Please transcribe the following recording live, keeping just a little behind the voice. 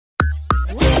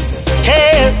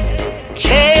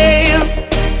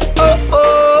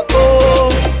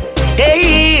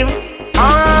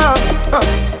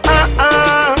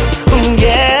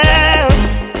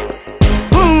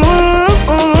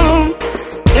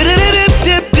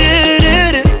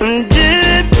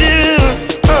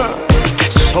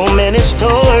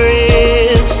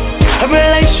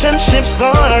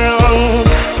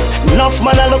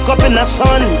look up in the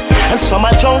sun, and some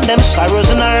I drown them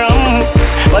sorrows in a rum.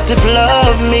 But if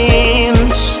love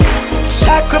means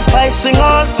sacrificing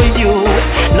all for you,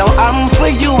 now I'm for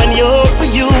you and you're for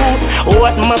you,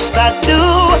 what must I do?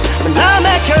 Now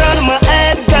make you run my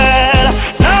head, girl.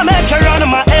 Now make you run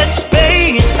my head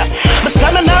space. But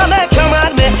some now make you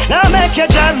mad me, now make you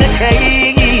drive me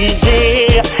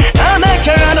crazy. Now make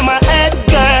you run my head,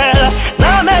 girl.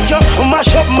 Now make you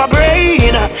mash up my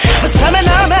brain. But some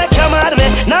now make you mad me,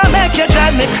 now make you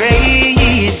drive me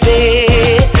crazy.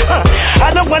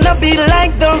 I don't wanna be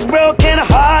like those broken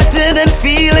hearted and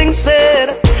feeling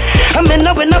sad. I'm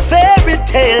in a fairy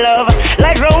tale love,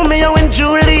 like Romeo and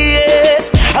Juliet.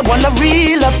 I want a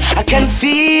real love, I can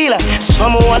feel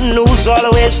someone who's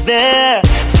always there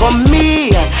for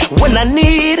me when I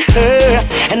need her,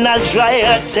 and I'll dry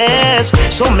her tears.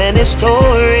 So many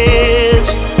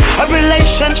stories of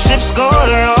relationships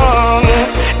gone wrong.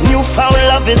 Newfound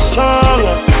love is strong,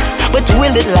 but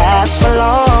will it last for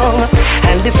long?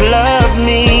 And if love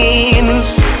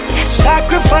means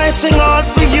sacrificing all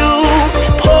for you,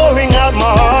 pouring out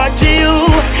my heart to you,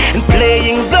 and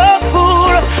playing the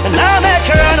fool, and I make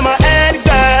her run my head,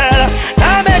 girl.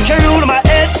 Now make her rule my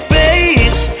head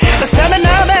space. But some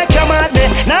now make you mad me,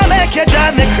 now make you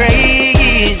drive me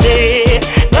crazy.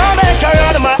 Now make her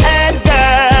run my head,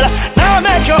 girl. Now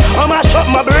make you mash up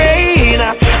my brain.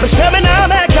 But some now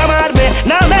make you mad me,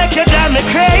 now make you drive me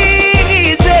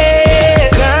crazy.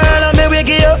 Girl, I may we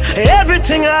give you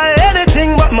everything or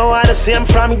anything, but I wanna see them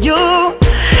from you.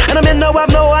 And I may know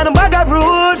I've no one bag of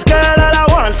rules, girl. All I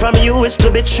want from you is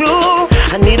to be true.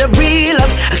 I need a real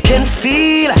love, I can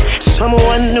feel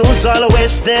someone who's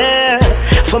always there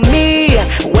for me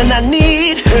when I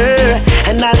need her,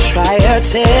 and I'll try her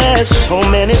tears. So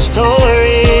many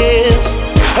stories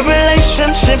of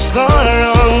relationships gone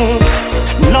wrong.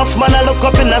 Enough man I look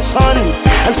up in the sun,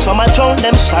 and some I drown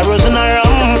them sorrows in a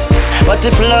rum. But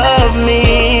if love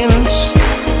means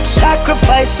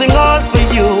sacrificing all for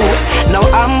you, now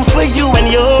I'm for you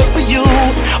and you're for you,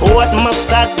 what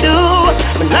must I do?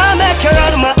 But now make you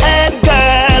run my head,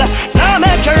 girl. Now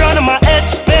make you run my head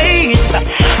space.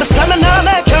 But some now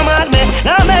make you mad me,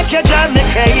 now make you drive me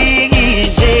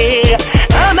crazy.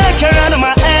 Now make you run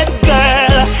my head,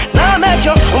 girl. Now make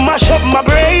you mash up my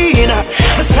brain.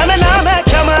 But some now make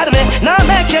you mad me, now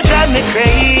make you drive me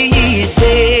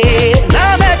crazy.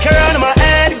 Now make you run my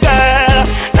head, girl.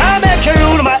 Now make you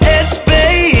rule my head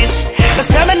space. But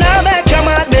some now make you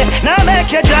mad me, now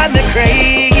make you drive me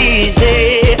crazy.